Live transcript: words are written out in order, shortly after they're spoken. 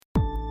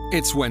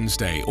It's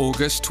Wednesday,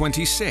 August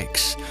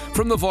 26.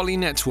 From the Volley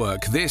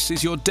Network, this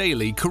is your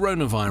daily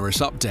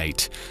coronavirus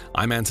update.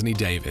 I'm Anthony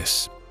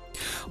Davis.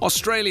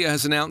 Australia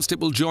has announced it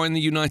will join the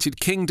United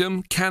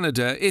Kingdom,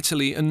 Canada,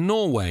 Italy and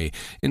Norway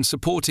in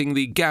supporting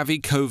the Gavi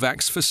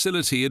COVAX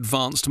Facility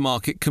Advanced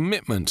Market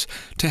Commitment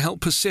to help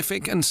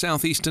Pacific and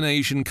Southeastern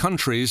Asian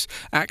countries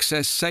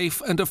access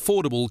safe and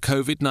affordable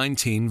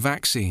COVID-19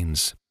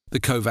 vaccines. The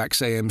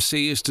COVAX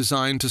AMC is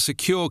designed to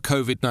secure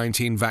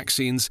COVID-19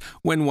 vaccines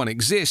when one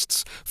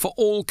exists for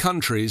all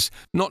countries,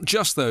 not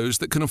just those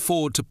that can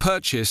afford to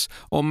purchase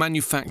or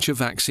manufacture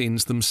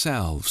vaccines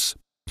themselves.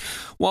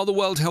 While the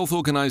World Health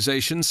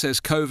Organization says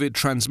COVID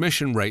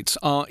transmission rates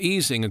are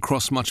easing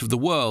across much of the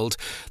world,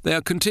 they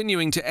are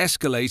continuing to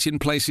escalate in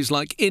places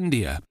like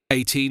India.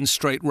 18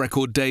 straight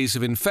record days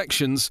of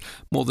infections,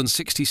 more than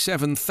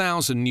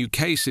 67,000 new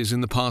cases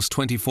in the past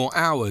 24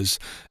 hours.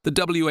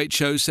 The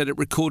WHO said it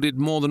recorded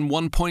more than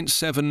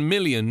 1.7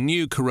 million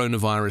new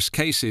coronavirus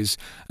cases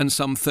and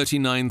some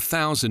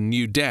 39,000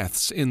 new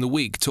deaths in the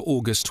week to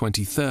August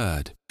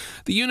 23rd.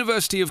 The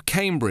University of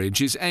Cambridge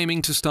is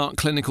aiming to start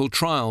clinical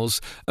trials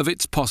of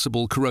its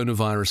possible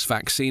coronavirus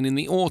vaccine in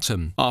the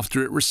autumn,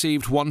 after it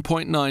received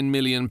 £1.9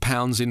 million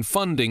in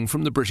funding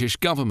from the British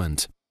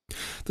government.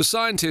 The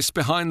scientists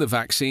behind the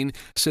vaccine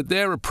said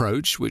their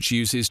approach, which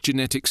uses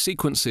genetic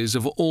sequences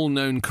of all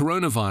known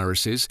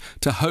coronaviruses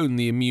to hone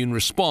the immune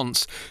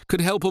response,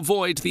 could help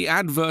avoid the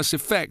adverse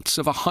effects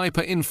of a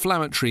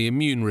hyper-inflammatory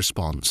immune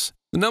response.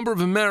 The number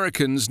of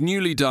Americans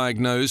newly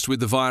diagnosed with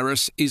the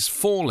virus is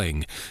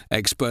falling.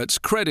 Experts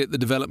credit the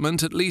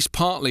development at least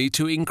partly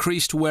to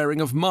increased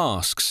wearing of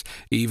masks,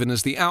 even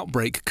as the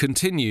outbreak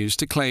continues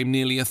to claim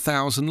nearly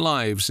 1,000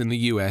 lives in the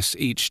US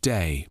each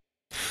day.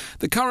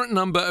 The current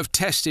number of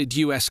tested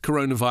US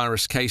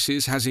coronavirus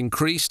cases has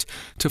increased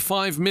to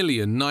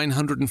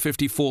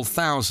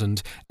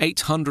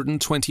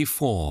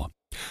 5,954,824.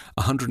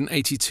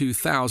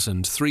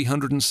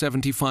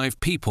 182,375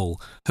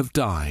 people have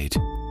died.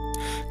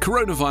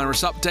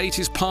 Coronavirus Update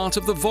is part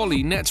of the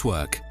Volley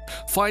Network.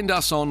 Find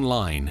us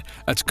online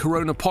at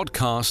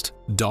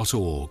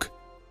coronapodcast.org.